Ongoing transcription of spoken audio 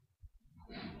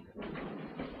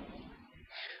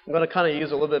I'm going to kind of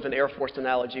use a little bit of an Air Force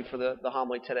analogy for the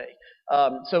homily today.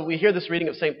 So we hear this reading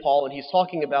of St. Paul, and he's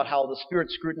talking about how the Spirit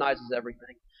scrutinizes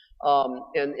everything.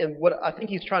 And what I think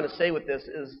he's trying to say with this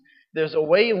is there's a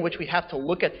way in which we have to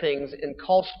look at things and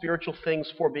call spiritual things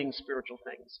for being spiritual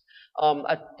things.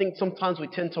 I think sometimes we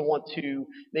tend to want to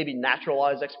maybe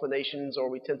naturalize explanations, or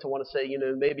we tend to want to say,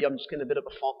 maybe I'm just in a bit of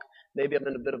a funk, maybe I'm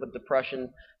in a bit of a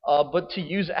depression, but to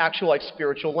use actual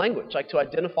spiritual language, like to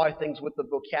identify things with the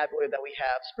vocabulary that we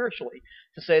have spiritually,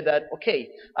 to say that, okay,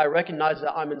 I recognize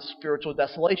that I'm in spiritual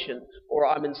desolation, or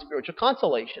I'm in spiritual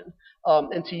consolation,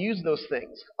 and to use those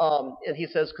things. And he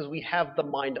says, because we have the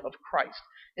mind of Christ.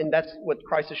 And that's what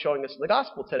Christ is showing us in the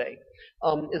gospel today,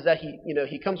 is that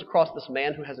he comes across this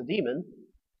man who has a demon,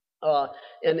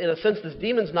 and in a sense, this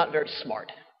demon's not very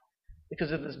smart,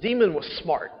 because if this demon was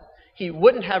smart, he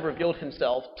wouldn't have revealed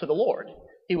himself to the Lord.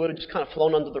 He would have just kind of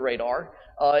flown under the radar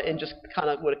and just kind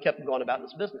of would have kept going about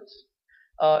his business.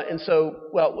 And so,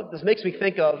 what this makes me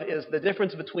think of is the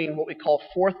difference between what we call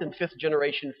fourth and fifth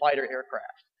generation fighter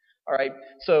aircraft. All right,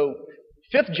 so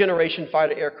fifth generation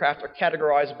fighter aircraft are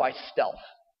categorized by stealth.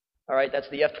 All right, that's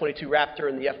the F-22 Raptor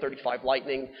and the F-35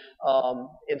 Lightning.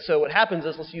 And so what happens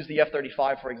is, let's use the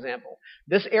F-35 for example.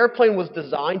 This airplane was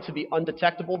designed to be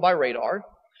undetectable by radar,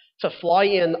 to fly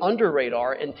in under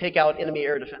radar and take out enemy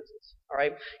air defenses. All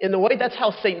right, in a way, that's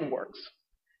how Satan works.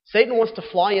 Satan wants to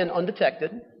fly in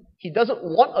undetected. He doesn't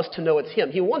want us to know it's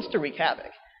him. He wants to wreak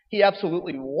havoc. He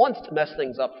absolutely wants to mess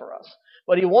things up for us.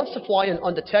 But he wants to fly in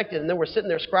undetected, and then we're sitting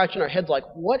there scratching our heads like,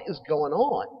 what is going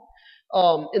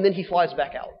on? And then he flies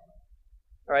back out.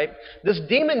 All right? This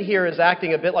demon here is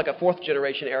acting a bit like a fourth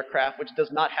generation aircraft, which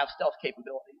does not have stealth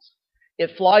capabilities.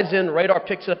 It flies in, radar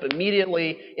picks it up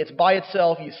immediately, it's by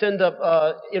itself, you send up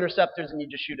interceptors and you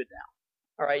just shoot it down.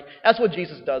 All right? That's what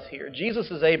Jesus does here.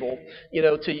 Jesus is able,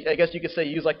 to, I guess you could say,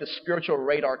 use like the spiritual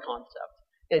radar concept.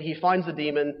 And he finds the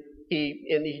demon,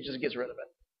 and he just gets rid of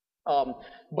it.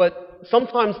 But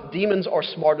sometimes demons are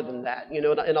smarter than that,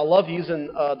 and I love using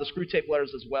the Screwtape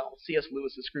Letters as well, C.S.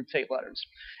 Lewis's Screwtape Letters.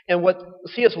 And what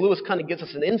C.S. Lewis kind of gives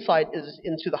us an insight is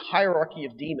into the hierarchy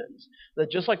of demons.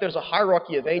 That just like there's a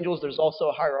hierarchy of angels, there's also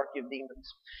a hierarchy of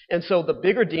demons. And so the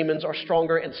bigger demons are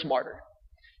stronger and smarter.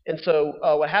 And so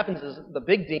what happens is the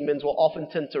big demons will often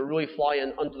tend to really fly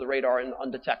in under the radar and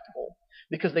undetectable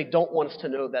because they don't want us to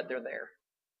know that they're there.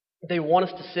 They want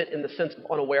us to sit in the sense of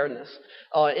unawareness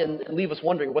and leave us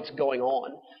wondering what's going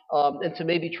on, and to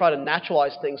maybe try to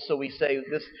naturalize things. So we say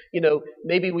this,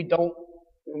 maybe we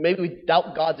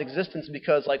doubt God's existence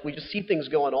because we just see things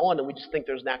going on and we just think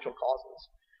there's natural causes.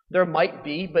 There might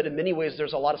be, but in many ways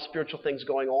there's a lot of spiritual things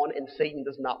going on, and Satan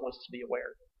does not want us to be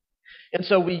aware. And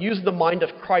so we use the mind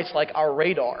of Christ like our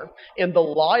radar. And the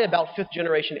lie about fifth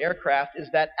generation aircraft is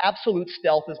that absolute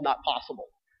stealth is not possible.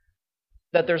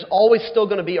 That there's always still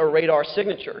going to be a radar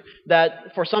signature.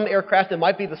 That for some aircraft it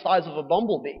might be the size of a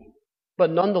bumblebee, but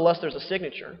nonetheless there's a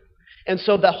signature. And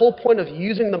so the whole point of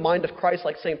using the mind of Christ,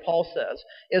 like St. Paul says,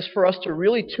 is for us to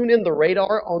really tune in the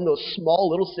radar on those small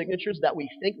little signatures that we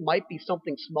think might be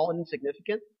something small and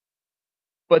insignificant.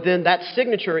 But then that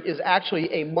signature is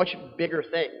actually a much bigger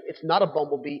thing. It's not a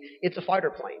bumblebee, it's a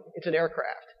fighter plane, it's an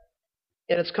aircraft.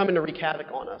 And it's coming to wreak havoc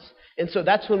on us. And so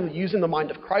that's when, using the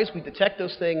mind of Christ, we detect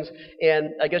those things,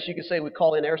 and I guess you could say we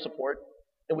call in air support,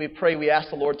 and we pray, we ask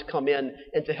the Lord to come in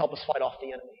and to help us fight off the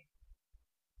enemy.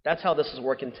 That's how this is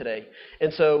working today.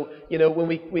 And so, when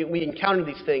we encounter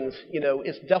these things,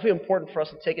 it's definitely important for us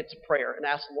to take it to prayer and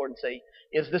ask the Lord and say,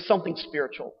 is this something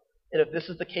spiritual? And if this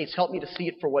is the case, help me to see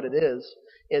it for what it is,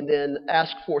 and then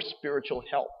ask for spiritual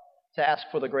help, to ask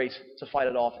for the grace to fight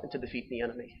it off and to defeat the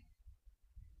enemy.